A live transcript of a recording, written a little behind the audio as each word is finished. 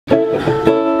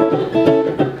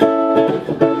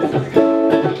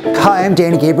Hi, I'm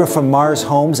Danny Gabriel from Marz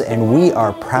Homes, and we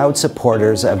are proud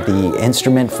supporters of the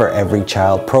Instrument for Every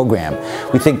Child program.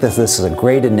 We think that this is a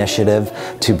great initiative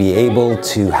to be able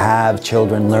to have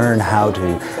children learn how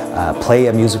to play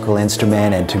a musical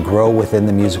instrument and to grow within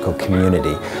the musical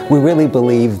community. We really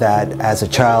believe that as a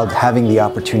child, having the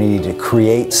opportunity to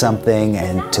create something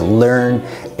and to learn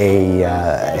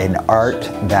an art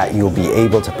that you'll be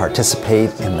able to participate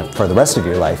in for the rest of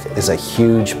your life is a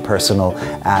huge personal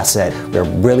asset. We're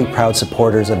really proud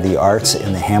supporters of the arts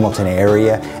in the Hamilton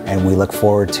area, and we look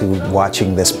forward to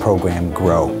watching this program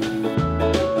grow.